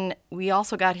 and then we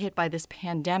also got hit by this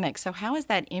pandemic. So how has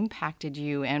that impacted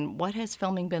you, and what has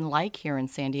filming been like here in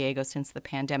San Diego since the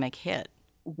pandemic hit?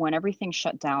 When everything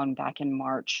shut down back in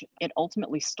March, it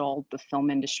ultimately stalled the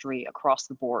film industry across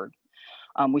the board.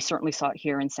 We certainly saw it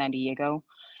here in San Diego.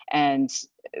 And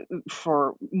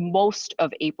for most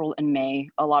of April and May,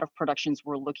 a lot of productions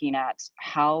were looking at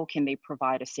how can they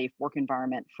provide a safe work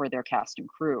environment for their cast and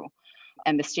crew.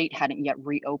 And the state hadn't yet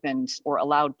reopened or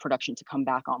allowed production to come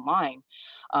back online.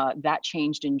 That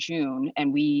changed in June,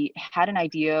 and we had an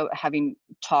idea, having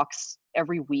talks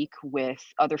every week with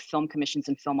other film commissions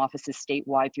and film offices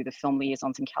statewide through the Film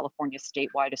Liaisons in California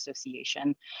Statewide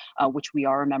Association, which we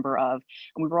are a member of.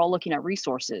 And we were all looking at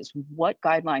resources. What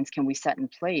guidelines can we set in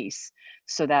place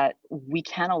so that we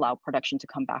can allow production to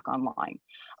come back online?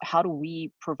 How do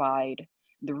we provide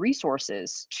the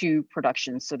resources to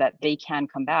productions so that they can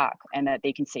come back and that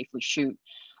they can safely shoot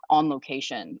on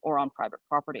location or on private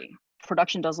property?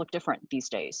 Production does look different these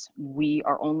days. We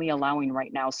are only allowing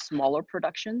right now smaller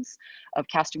productions of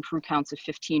cast and crew counts of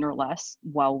 15 or less,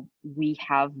 while we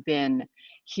have been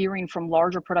hearing from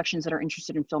larger productions that are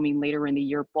interested in filming later in the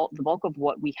year. The bulk of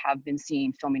what we have been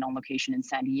seeing filming on location in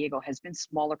San Diego has been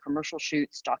smaller commercial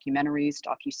shoots, documentaries,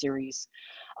 docuseries,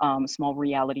 small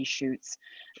reality shoots,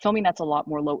 filming that's a lot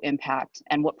more low impact.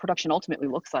 And what production ultimately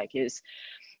looks like is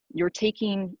you're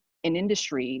taking an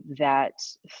industry that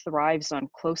thrives on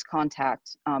close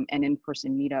contact and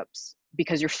in-person meetups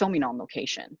because you're filming on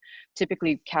location.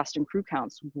 Typically, cast and crew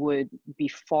counts would be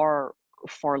far,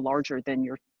 far larger than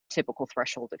your typical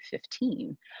threshold of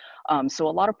 15. So a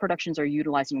lot of productions are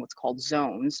utilizing what's called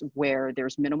zones, where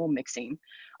there's minimal mixing.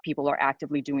 People are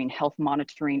actively doing health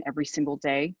monitoring every single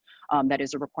day. That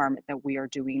is a requirement that we are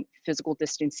doing. Physical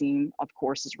distancing, of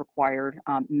course, is required.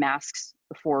 Masks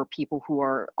for people who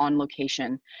are on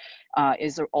location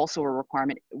is also a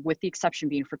requirement, with the exception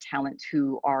being for talent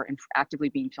who are actively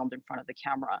being filmed in front of the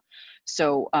camera.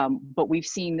 So, but we've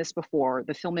seen this before.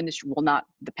 The film industry, well, not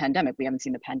the pandemic, we haven't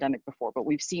seen the pandemic before, but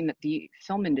we've seen that the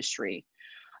film industry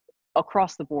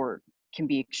across the board can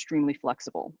be extremely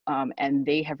flexible. And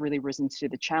they have really risen to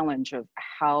the challenge of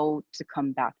how to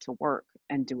come back to work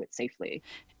and do it safely.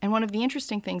 And one of the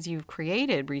interesting things you've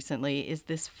created recently is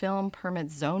this film permit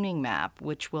zoning map,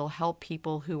 which will help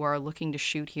people who are looking to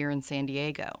shoot here in San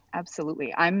Diego.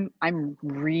 Absolutely. I'm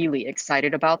really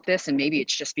excited about this, and maybe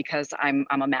it's just because I'm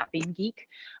a mapping geek.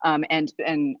 And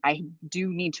I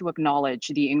do need to acknowledge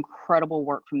the incredible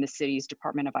work from the city's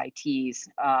Department of IT's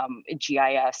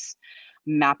GIS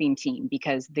mapping team,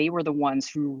 because they were the ones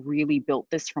who really built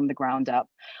this from the ground up.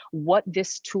 What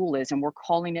this tool is, and we're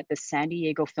calling it the San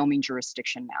Diego Filming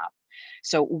Jurisdiction Map.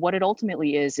 So what it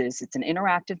ultimately is it's an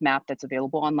interactive map that's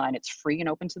available online. It's free and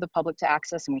open to the public to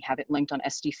access, and we have it linked on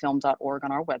sdfilm.org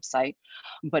on our website.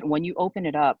 But when you open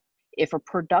it up, if a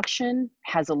production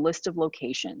has a list of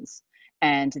locations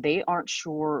and they aren't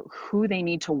sure who they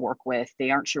need to work with,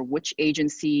 they aren't sure which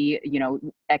agency,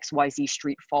 XYZ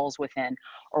street falls within,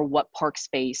 or what park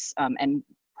space and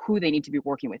who they need to be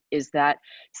working with. Is that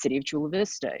City of Chula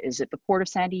Vista? Is it the Port of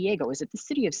San Diego? Is it the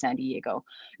City of San Diego?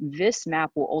 This map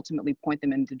will ultimately point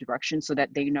them in the direction so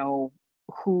that they know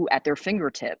who, at their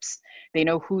fingertips, they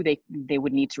know who they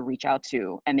would need to reach out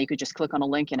to, and they could just click on a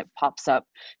link and it pops up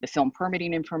the film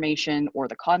permitting information or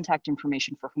the contact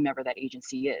information for whomever that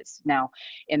agency is. Now,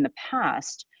 in the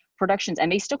past, productions, and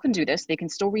they still can do this, they can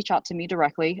still reach out to me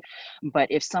directly,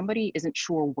 but if somebody isn't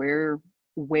sure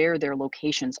where their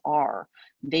locations are,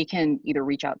 they can either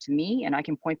reach out to me and I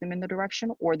can point them in the direction,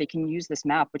 or they can use this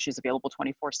map, which is available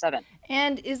 24/7.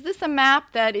 And is this a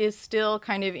map that is still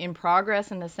kind of in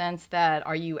progress, in the sense that,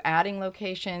 are you adding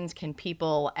locations? Can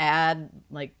people add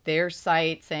like their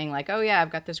site saying like, oh yeah, I've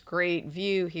got this great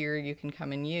view here you can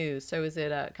come and use? So is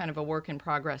it a kind of a work in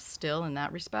progress still in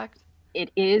that respect?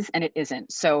 It is and it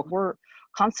isn't. So we're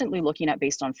constantly looking at,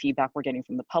 based on feedback we're getting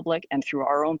from the public and through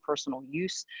our own personal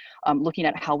use, looking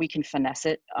at how we can finesse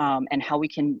it and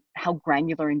how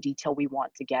granular in detail we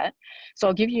want to get. So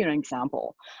I'll give you an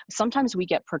example. Sometimes we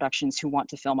get productions who want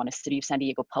to film on a City of San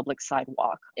Diego public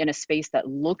sidewalk in a space that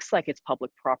looks like it's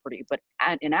public property, but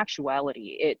in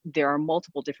actuality, there are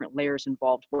multiple different layers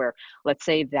involved where, let's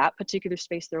say that particular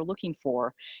space they're looking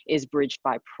for is bridged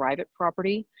by private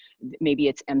property. Maybe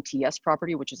it's MTS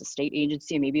property, which is a state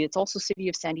agency, and maybe it's also City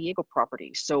of San Diego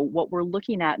property. So what we're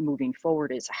looking at moving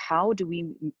forward is how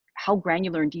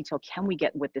granular in detail can we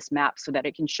get with this map so that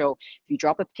it can show, if you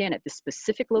drop a pin at this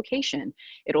specific location,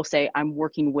 it'll say, I'm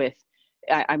working with,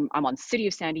 I'm on City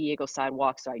of San Diego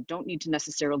sidewalk, so I don't need to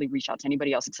necessarily reach out to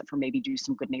anybody else except for maybe do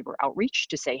some good neighbor outreach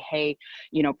to say, hey,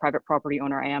 private property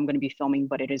owner, I am going to be filming,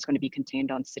 but it is going to be contained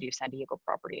on City of San Diego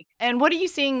property. And what are you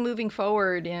seeing moving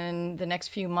forward in the next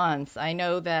few months? I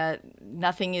know that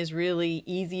nothing is really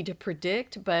easy to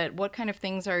predict, but what kind of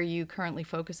things are you currently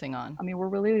focusing on? I mean, we're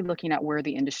really looking at where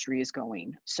the industry is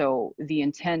going. So the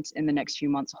intent in the next few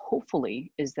months,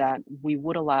 hopefully, is that we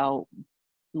would allow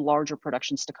larger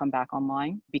productions to come back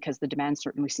online because the demand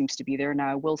certainly seems to be there. Now,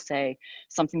 I will say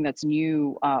something that's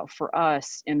new for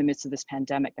us in the midst of this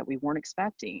pandemic that we weren't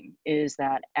expecting is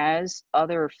that as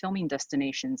other filming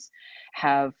destinations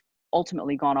have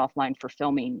ultimately gone offline for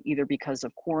filming, either because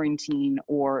of quarantine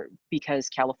or because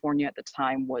California at the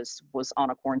time was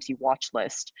on a quarantine watch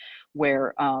list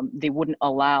where they wouldn't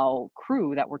allow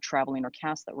crew that were traveling or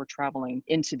cast that were traveling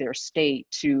into their state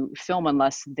to film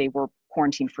unless they were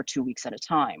quarantined for 2 weeks at a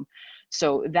time.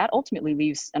 So that ultimately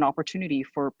leaves an opportunity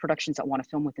for productions that want to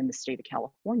film within the state of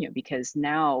California, because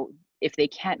now if they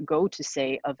can't go to,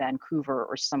 say, a Vancouver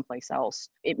or someplace else,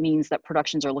 it means that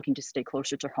productions are looking to stay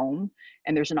closer to home.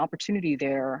 And there's an opportunity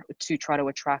there to try to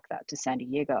attract that to San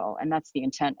Diego. And that's the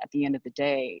intent at the end of the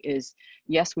day is,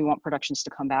 yes, we want productions to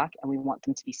come back and we want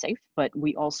them to be safe, but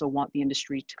we also want the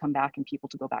industry to come back and people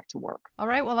to go back to work. All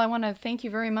right. Well, I want to thank you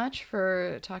very much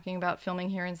for talking about filming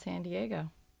here in San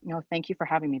Diego. Thank you for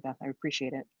having me, Beth. I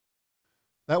appreciate it.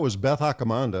 That was Beth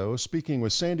Accomando speaking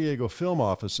with San Diego Film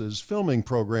Office's filming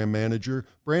program manager,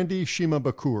 Brandy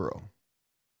Shimabukuro.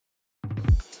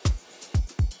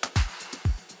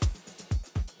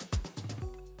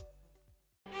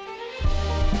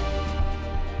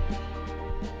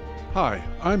 Hi,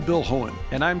 I'm Bill Hohen.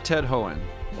 And I'm Ted Hohen.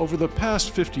 Over the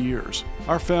past 50 years,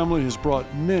 our family has brought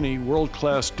many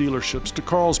world-class dealerships to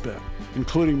Carlsbad,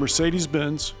 including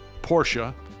Mercedes-Benz,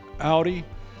 Porsche, Audi,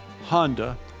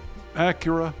 Honda,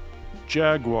 Acura,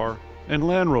 Jaguar, and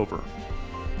Land Rover.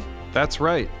 That's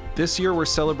right. This year we're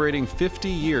celebrating 50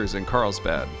 years in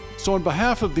Carlsbad. So on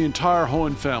behalf of the entire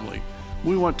Hohen family,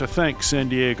 we want to thank San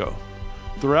Diego.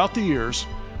 Throughout the years,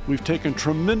 we've taken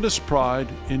tremendous pride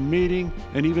in meeting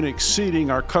and even exceeding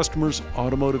our customers'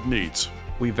 automotive needs.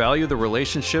 We value the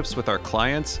relationships with our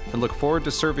clients and look forward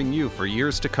to serving you for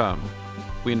years to come.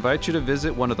 We invite you to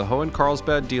visit one of the Hohen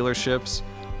Carlsbad dealerships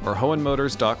or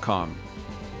hohenmotors.com.